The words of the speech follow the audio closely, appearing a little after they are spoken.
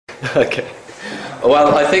Okay.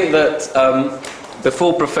 Well, I think that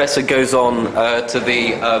before Professor goes on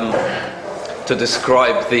to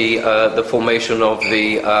describe the formation of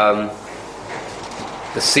the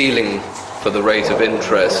ceiling for the rate of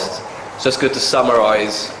interest, it's just good to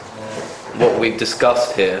summarise what we've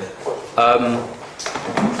discussed here.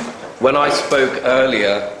 When I spoke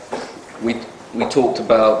earlier, we talked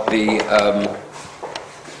about the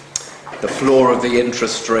floor of the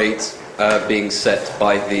interest rate being set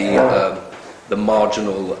by the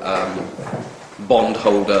marginal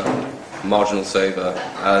bondholder, marginal saver,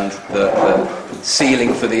 and the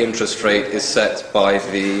ceiling for the interest rate is set by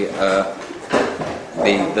the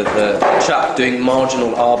chap doing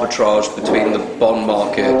marginal arbitrage between the bond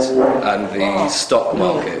market and the stock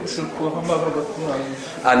market.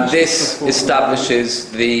 And this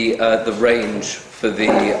establishes the range for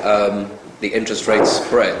the interest rate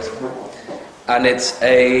spread. And it's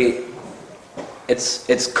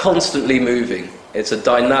constantly moving. It's a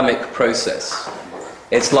dynamic process.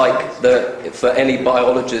 It's like for any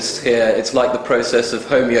biologist here, it's like the process of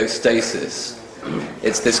homeostasis.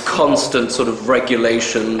 It's this constant sort of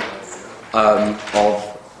regulation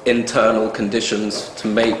of internal conditions to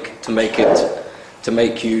make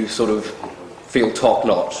you sort of feel top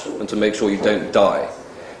notch and to make sure you don't die.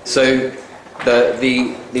 So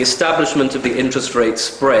the establishment of the interest rate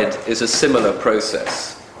spread is a similar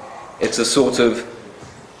process. It's a sort of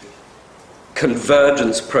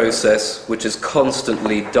convergence process which is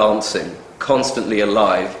constantly dancing, constantly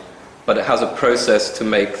alive, but it has a process to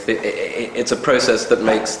make it's a process that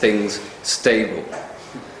makes things stable.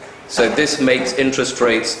 So this makes interest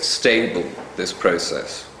rates stable, this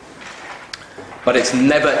process. But it's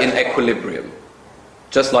never in equilibrium,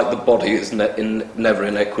 just like the body is never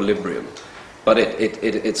in equilibrium. But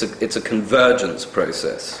it's a convergence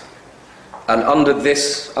process. And under a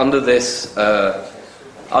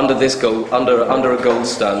gold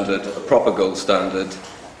standard, a proper gold standard,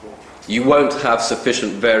 you won't have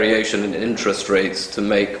sufficient variation in interest rates to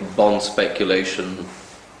make bond speculation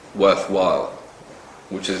worthwhile,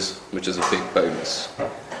 which is a big bonus.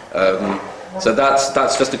 So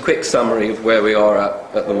that's just a quick summary of where we are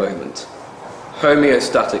at the moment.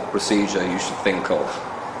 Homeostatic procedure you should think of,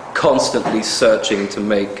 constantly searching to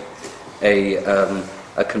make a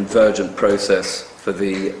convergent process for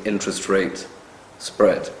the interest rate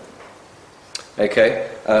spread. Okay,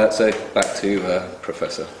 so back to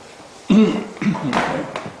Professor.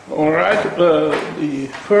 All right, the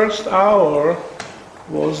first hour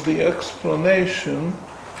was the explanation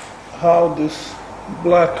how this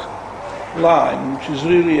black line, which is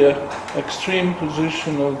really an extreme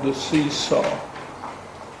position of the seesaw,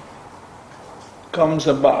 comes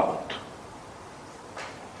about.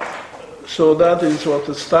 So that is what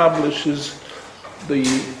establishes the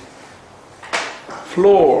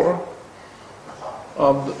floor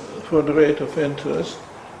for the rate of interest,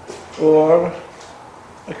 or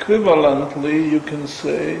equivalently you can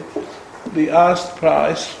say the asked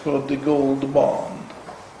price for the gold bond,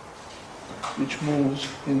 which moves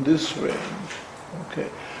in this range. Okay.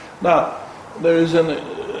 Now there is a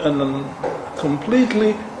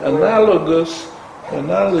completely analogous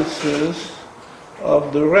analysis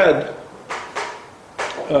of the red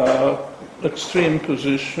extreme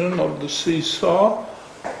position of the seesaw,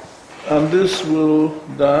 and this will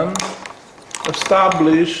then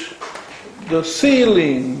establish the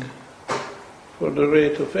ceiling for the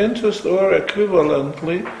rate of interest, or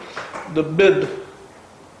equivalently the bid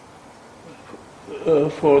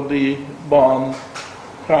for the bond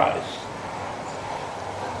price.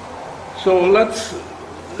 So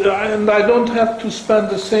and I don't have to spend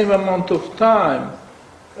the same amount of time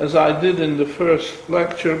as I did in the first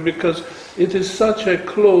lecture, because it is such a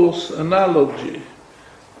close analogy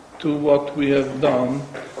to what we have done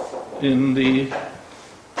in the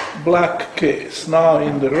black case. Now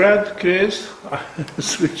in the red case, I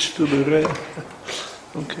switch to the red.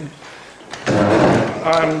 Okay.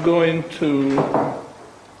 I'm going to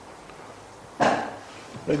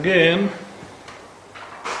again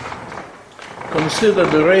consider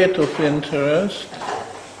the rate of interest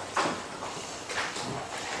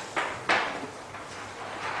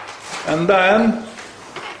and then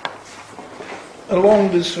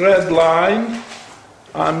along this red line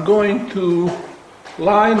I'm going to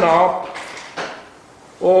line up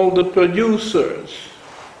all the producers.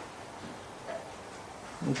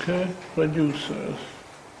 Okay, producers.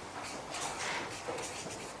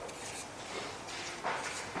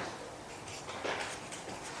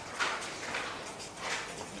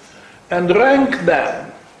 And rank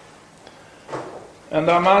them. And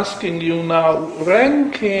I'm asking you now,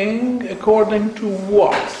 ranking according to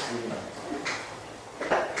what?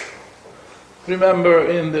 remember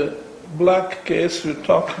in the black case we're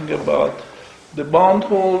talking about the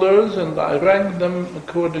bondholders, and I rank them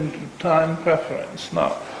according to time preference.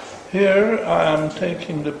 Now, here I am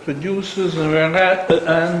taking the producers and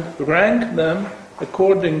rank them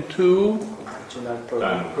according to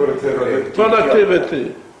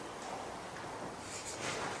productivity.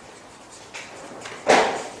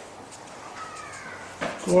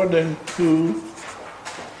 According to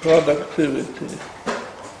productivity.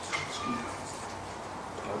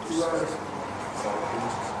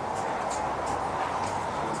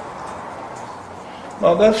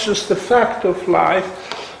 Now that's just a fact of life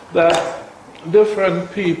that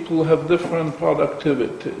different people have different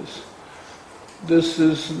productivities. This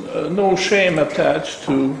is no shame attached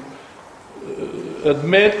to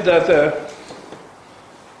admit that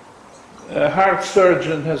a heart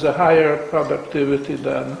surgeon has a higher productivity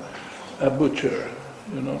than a butcher,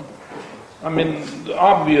 you know. I mean,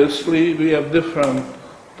 obviously we have different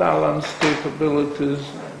talents, capabilities.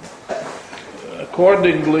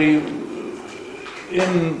 Accordingly,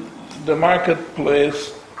 in the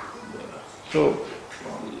marketplace, so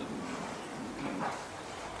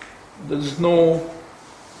there's no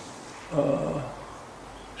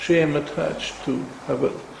shame attached to have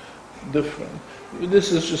a different.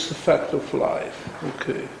 This is just a fact of life.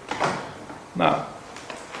 Okay. Now,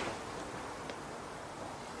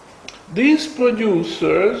 these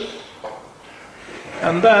producers,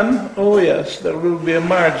 and then, oh yes, there will be a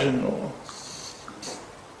marginal.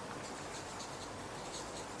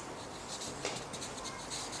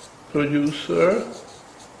 Producer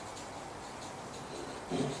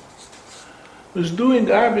who's doing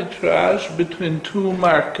arbitrage between two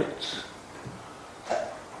markets.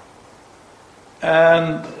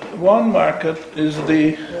 And one market is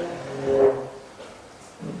the,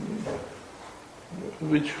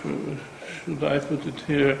 which should I put it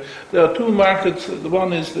here? There are two markets.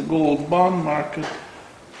 One is the gold bond market,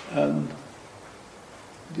 and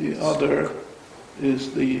the other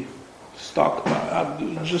is the stock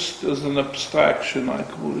market. Just as an abstraction, I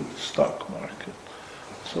call it the stock market.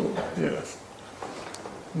 So here,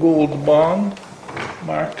 gold bond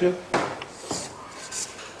market.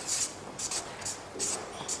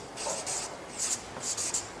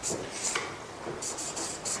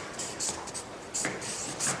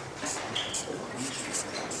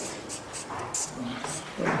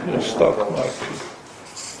 Here, stock market.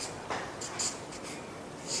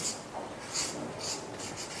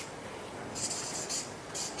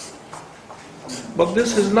 But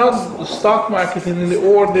this is not the stock market in the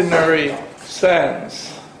ordinary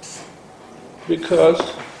sense, because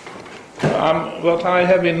what I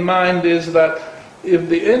have in mind is that if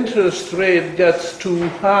the interest rate gets too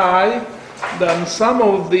high, then some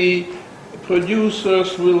of the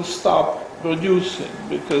producers will stop producing,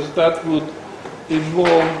 because that would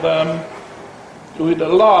involve them with a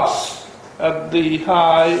loss at the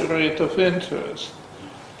high rate of interest.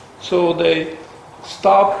 So they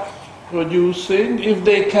stop producing. If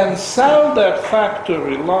they can sell their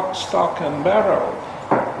factory lock, stock and barrel,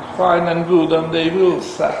 fine and good, and they will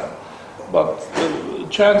sell. But the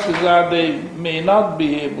chances are they may not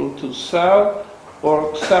be able to sell,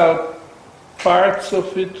 or sell parts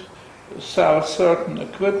of it, sell certain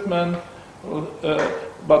equipment,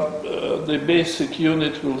 but the basic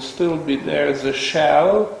unit will still be there as a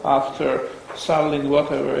shell after selling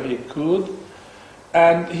whatever he could,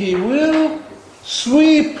 and he will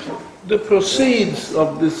sweep the proceeds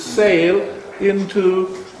of this sale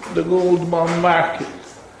into the gold bond market,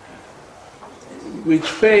 which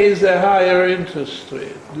pays a higher interest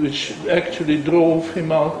rate, which actually drove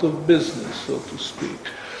him out of business, so to speak.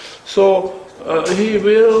 So he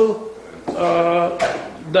will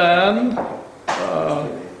then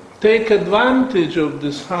take advantage of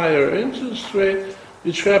this higher interest rate,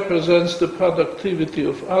 which represents the productivity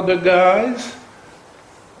of other guys.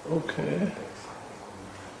 Okay.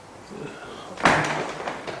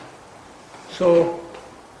 So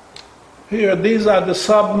here, these are the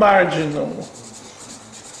submarginal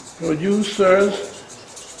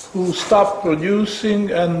producers who stopped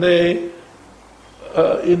producing, and they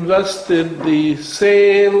invested the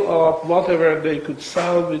sale of whatever they could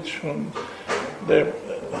salvage from their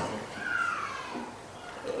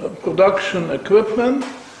production equipment,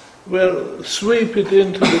 will sweep it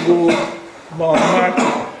into the gold bond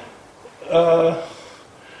market.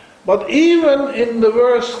 But even in the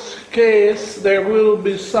worst case, there will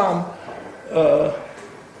be some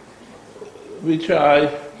which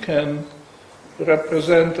I can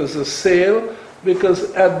represent as a sale,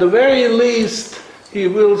 because at the very least he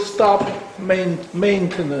will stop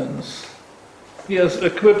maintenance. He has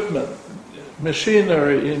equipment,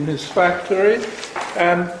 machinery in his factory,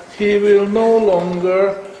 and he will no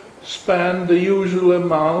longer spend the usual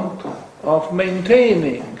amount of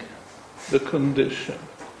maintaining the condition.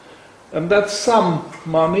 And that's some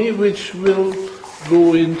money which will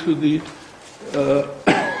go into the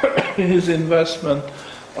his investment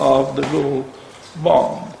of the gold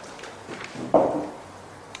bond.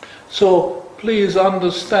 So please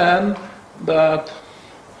understand that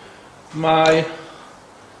my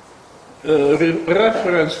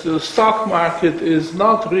reference to the stock market is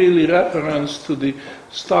not really reference to the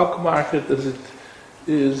stock market as it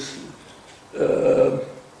is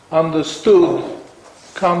understood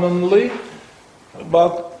commonly,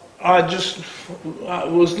 but I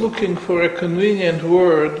was looking for a convenient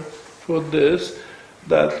word for this,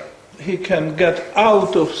 that he can get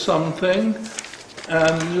out of something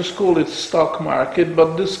and just call it stock market,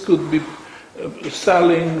 but this could be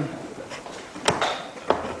selling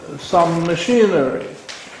some machinery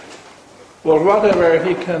or whatever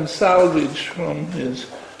he can salvage from his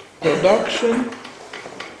production.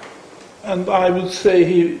 And I would say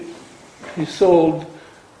he sold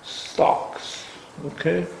stocks,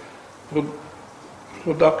 okay,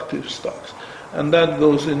 productive stocks, and that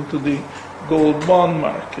goes into the gold bond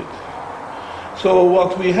market. So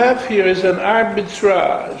what we have here is an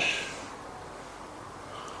arbitrage.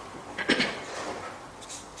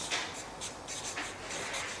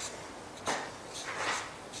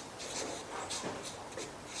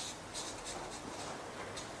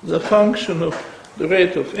 The function of the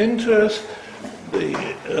rate of interest,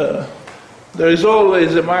 there is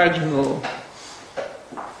always a marginal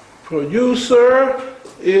producer.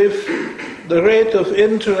 If the rate of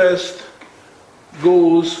interest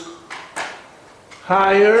goes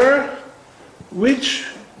higher, which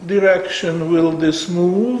direction will this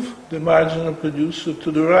move, the marginal producer,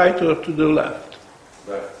 to the right or to the left?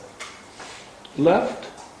 Left. Left?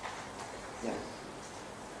 Yeah.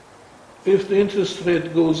 If the interest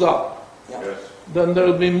rate goes up, Yeah. Yes. then there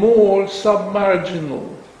will be more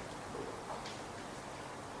submarginal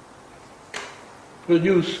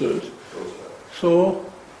producers. Goes left. So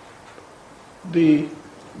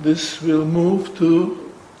this will move to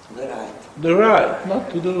The right. the right, not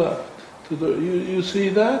to the left. You see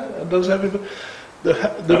that? Does everybody?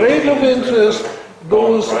 The rate of interest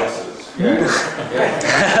goes. Prices.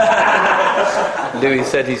 Louis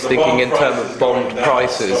said he's thinking in terms of bond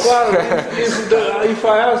prices. Well, if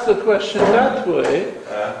I ask the question that way,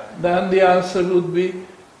 then the answer would be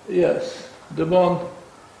yes. The bond.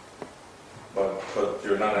 But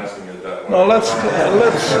you're not asking it that way. No, let's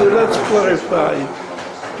clarify.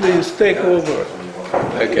 Please take over.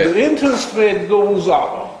 Okay. The interest rate goes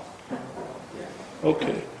up.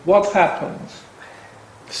 Okay. What happens?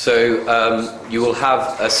 So you will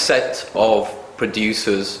have a set of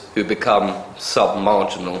producers who become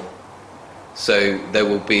sub-marginal. So there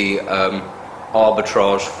will be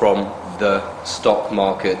arbitrage from the stock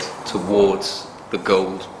market towards the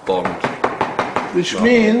gold bond. Which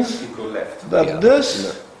means You go left. that Yeah.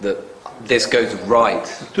 this This goes right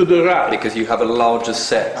to the right. because you have a larger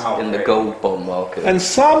set in the gold bond market. And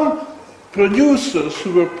some producers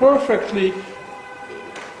who were perfectly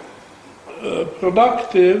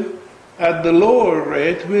productive at the lower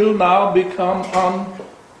rate will now become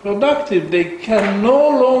unproductive. They can no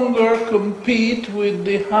longer compete with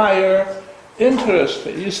the higher interest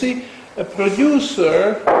rate. You see, a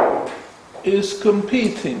producer is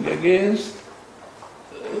competing against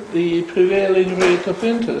the prevailing rate of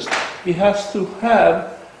interest. He has to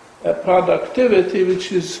have a productivity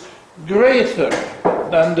which is greater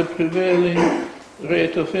than the prevailing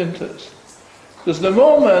rate of interest. Because the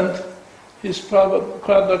moment his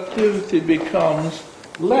productivity becomes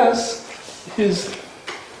less, his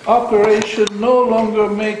operation no longer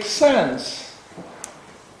makes sense.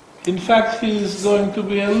 In fact, he is going to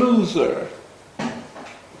be a loser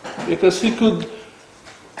because he could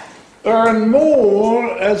earn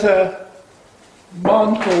more as a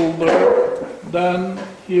bondholder than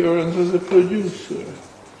he earns as a producer.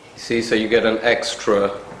 See, so you get an extra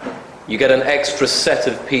set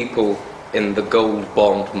of people in the gold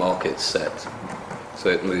bond market set. So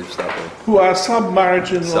it moves that way. Who are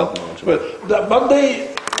submarginal. Submarginal. But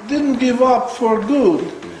they didn't give up for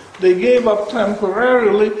good. They gave up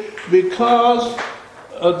temporarily because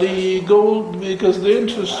because the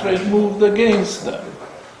interest rate moved against them.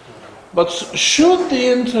 But should the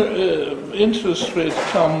interest rate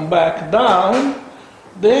come back down,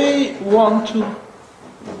 they want to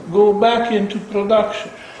go back into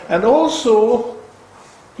production. And also,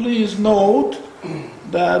 please note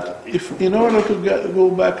that if, in order to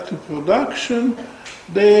go back to production,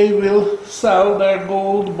 they will sell their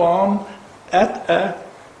gold bond at a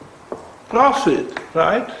profit,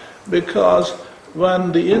 right? Because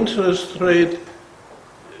when the interest rate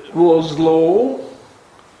was low,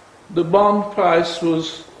 the bond price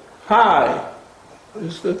was high.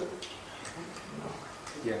 Is that?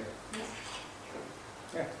 Yeah.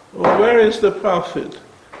 Well, where is the profit?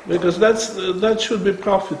 Because that should be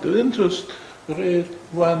profit. The interest rate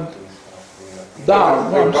went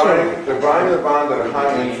down. I'm sorry. They're buying the bond at a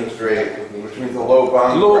high interest rate, which means a low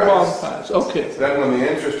bond Low price. bond price. Okay. Then when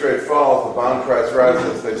the interest rate falls, the bond price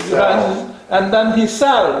rises, they sell. And then he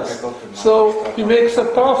sells. So he makes a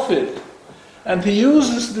profit. And he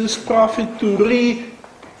uses this profit to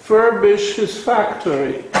refurbish his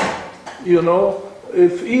factory. You know,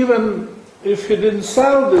 if he didn't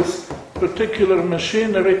sell this particular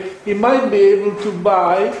machinery, he might be able to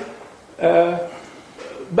buy a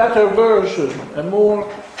better version, a more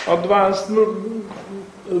advanced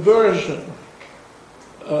version,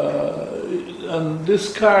 and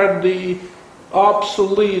discard the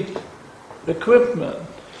obsolete equipment.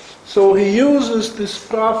 So he uses this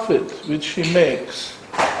profit which he makes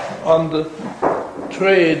on the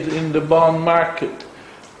trade in the bond market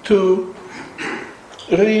to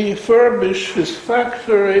refurbish his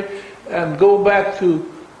factory and go back to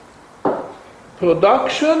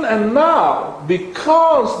production. And now,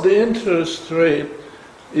 because the interest rate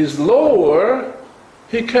is lower,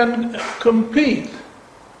 he can compete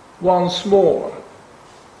once more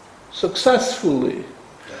successfully.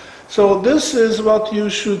 So this is what you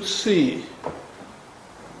should see,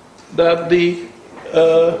 that the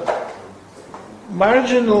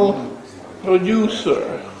marginal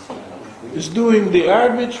producer is doing the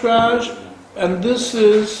arbitrage, and this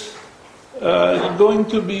is going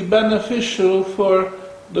to be beneficial for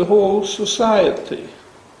the whole society.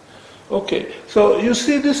 Okay, so you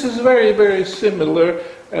see this is very, very similar,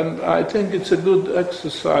 and I think it's a good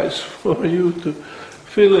exercise for you to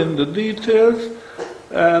fill in the details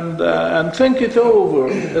and think it over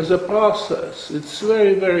as a process. It's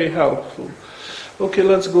very, very helpful. Okay,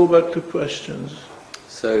 let's go back to questions.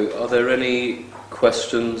 So, are there any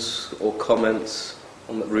questions or comments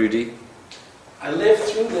on that, Rudy? I lived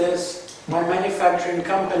through this. My manufacturing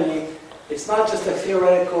company, it's not just a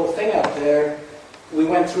theoretical thing out there. We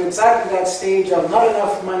went through exactly that stage of not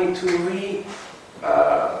enough money to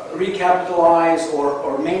recapitalize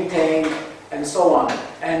or maintain and so on.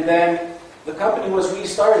 And then the company was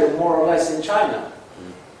restarted more or less in China.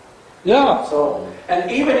 Yeah. So, and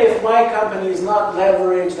even if my company is not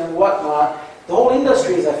leveraged and whatnot, the whole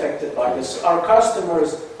industry is affected by this. Our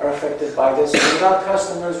customers are affected by this. Without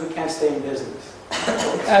customers, we can't stay in business.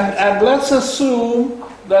 And let's assume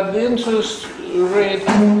that the interest rate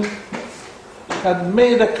had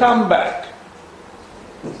made a comeback.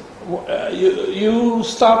 You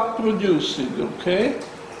stopped producing, okay?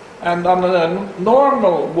 And on a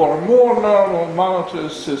normal or more normal monetary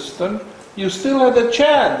system, you still had a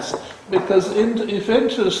chance, because if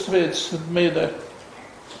interest rates had made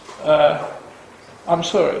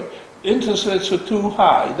interest rates were too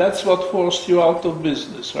high. That's what forced you out of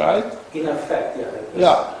business, right? In effect, yeah.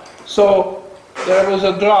 Yeah. So there was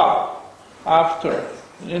a drop after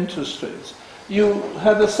interest rates. You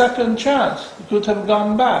had a second chance. You could have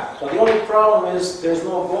gone back. But the only problem is there's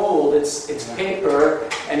no gold. It's paper,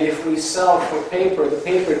 and if we sell for paper, the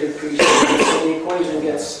paper depreciates, so the equation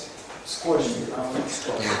gets squished.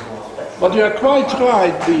 But you are quite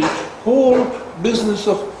right. The whole business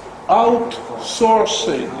of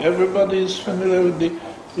outsourcing. Everybody is familiar with the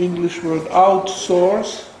English word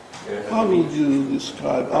outsource. How would you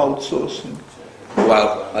describe outsourcing?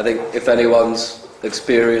 Well, I think if anyone's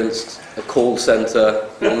experienced a call centre,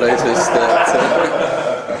 you'll notice that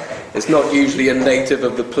it's not usually a native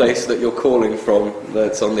of the place that you're calling from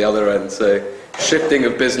that's on the other end. So, shifting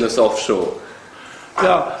of business offshore.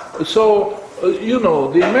 Yeah, so,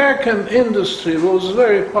 the American industry was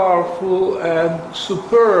very powerful and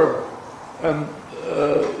superb and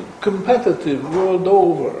competitive world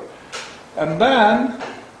over. And then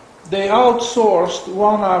they outsourced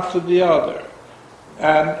one after the other.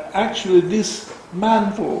 And actually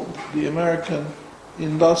dismantled the American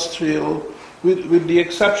industrial, with the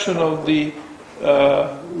exception of the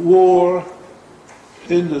war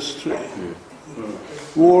industry.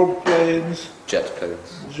 Warplanes, Jet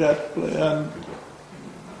planes. and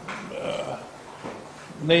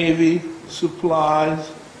Navy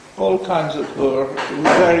supplies, all kinds of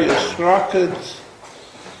various rockets,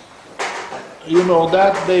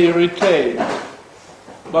 that they retained.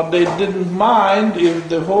 But they didn't mind if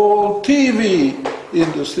the whole TV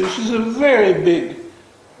industry, which is a very big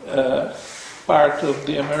part of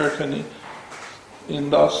the American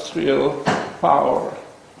industrial power,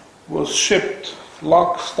 was shipped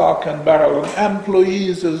lock, stock and barrel, and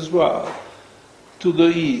employees as well, to the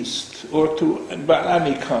East or to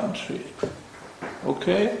any country.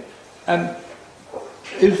 Okay? And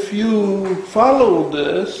if you follow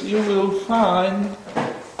this, you will find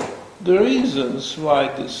the reasons why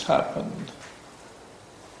this happened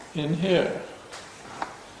in here.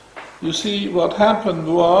 You see, what happened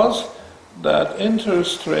was that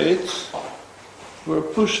interest rates were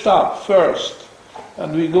pushed up first.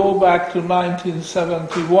 And we go back to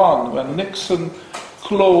 1971 when Nixon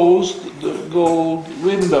closed the gold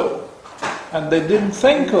window. And they didn't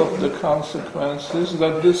think of the consequences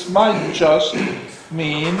that this might just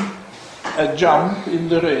mean a jump in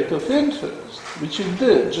the rate of interest, which it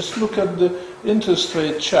did. Just look at the interest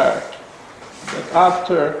rate chart. That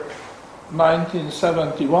after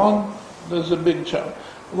 1971, there's a big jump.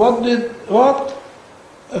 What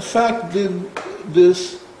effect did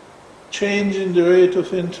this change in the rate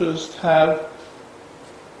of interest have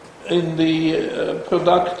in the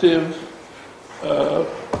productive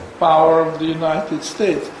power of the United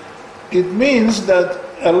States? It means that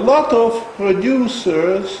a lot of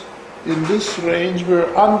producers in this range were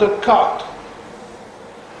undercut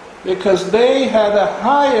because they had a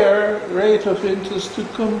higher rate of interest to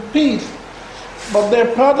compete, but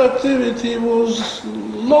their productivity was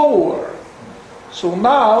lower. So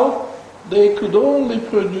now they could only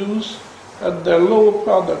produce at their low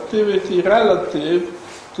productivity relative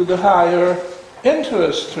to the higher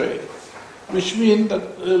interest rate, which meant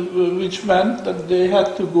that they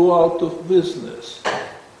had to go out of business,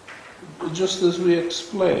 just as we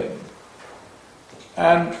explained.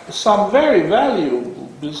 And some very valuable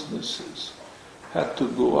businesses had to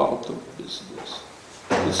go out of business.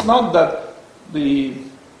 It's not that the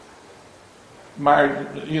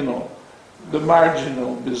marginal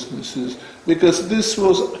businesses, because this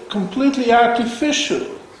was completely artificial,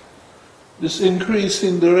 this increase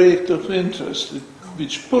in the rate of interest,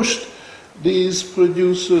 which pushed these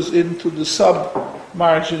producers into the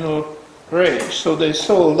sub-marginal range. So they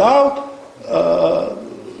sold out,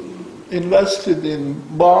 invested in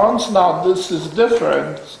bonds. Now this is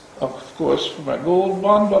different, of course, from a gold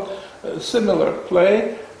bond, but a similar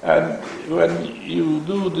play. And when you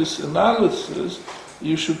do this analysis,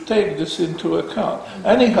 you should take this into account.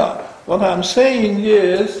 Anyhow, what I'm saying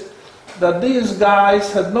is that these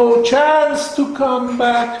guys had no chance to come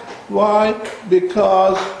back. Why?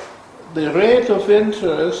 Because the rate of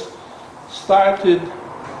interest started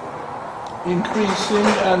increasing,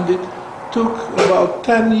 and it took about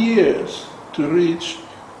 10 years to reach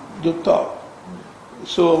the top.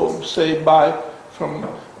 So, say from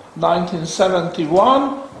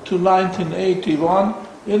 1971 to 1981,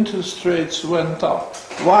 interest rates went up,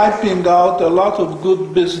 wiping out a lot of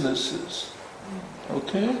good businesses.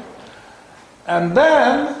 Okay? And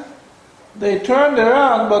then they turned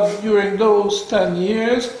around, but during those 10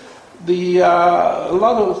 years, a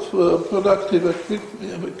lot of productive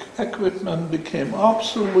equipment became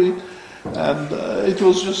obsolete, and it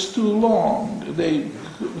was just too long.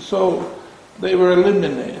 So they were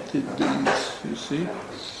eliminated, these, you see.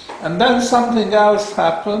 And then something else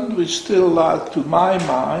happened, which still, to my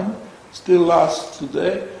mind, still lasts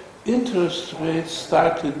today. Interest rates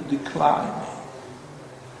started declining.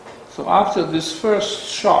 So after this first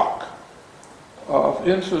shock of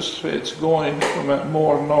interest rates going from a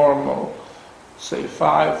more normal, say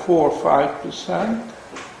 4 or 5%,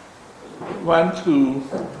 went to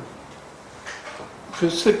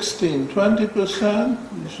 16, 20%,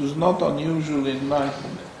 which was not unusual in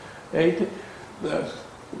 1980. There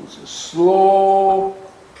was a slow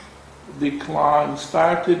decline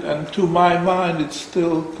started, and to my mind it's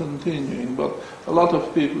still continuing. But a lot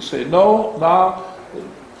of people say, no, now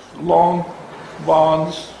long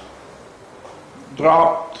bonds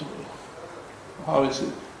dropped,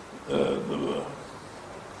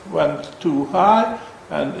 went too high,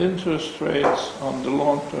 and interest rates on the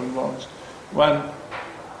long-term bonds went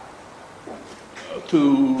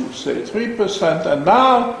to, say, 3%, and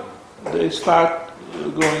now they start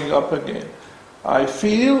going up again. I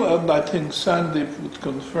feel, and I think Sandy would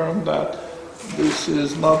confirm that, this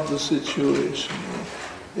is not the situation.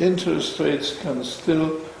 Interest rates can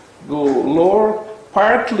still go lower,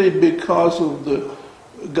 partly because of the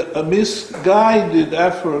misguided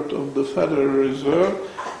effort of the Federal Reserve,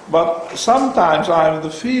 but sometimes I have the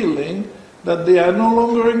feeling that they are no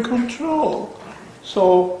longer in control.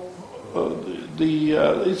 So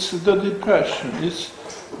it's the depression, it's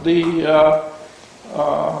the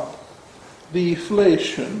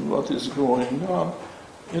deflation, what is going on.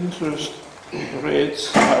 Interest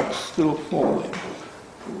rates are still falling.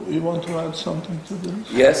 You want to add something to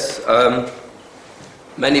this? Yes.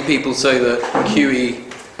 Many people say that QE,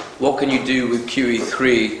 what can you do with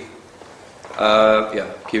QE3?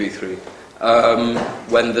 QE3.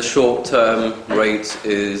 When the short-term rate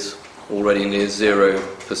is already near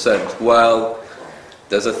 0%. Well,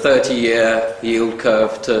 there's a 30-year yield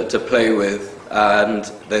curve to play with,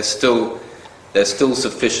 and there's still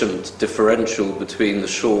sufficient differential between the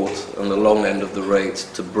short and the long end of the rate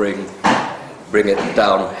to bring it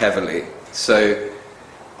down heavily. So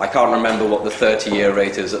I can't remember what the 30-year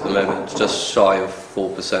rate is at the moment. It's just shy of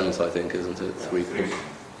 4%, I think, isn't it? 3%.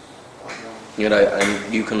 You know,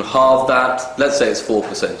 and you can halve that. Let's say it's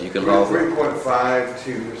 4%. You can halve it.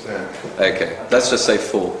 3.52%. Okay, let's just say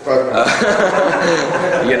 4.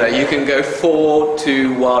 You know, you can go 4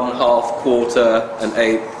 to 1/2, quarter, and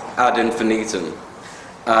 1/8 ad infinitum,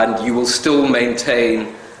 and you will still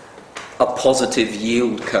maintain a positive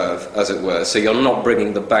yield curve, as it were. So you're not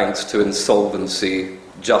bringing the banks to insolvency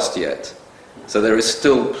just yet. So there is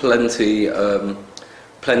still plenty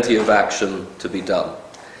of action to be done.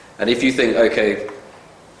 And if you think, okay,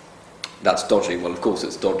 that's dodgy, well, of course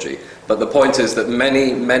it's dodgy. But the point is that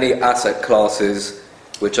many asset classes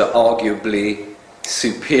which are arguably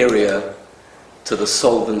superior to the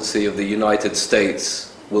solvency of the United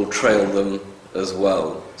States will trail them as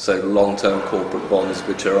well. So long-term corporate bonds,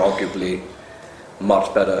 which are arguably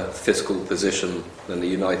much better fiscal position than the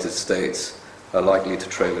United States, are likely to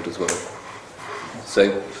trail it as well.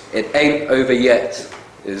 So it ain't over yet,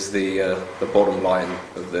 is the bottom line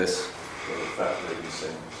of this. Well, the fact that you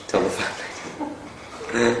say. Till the fact.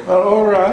 Well, all right.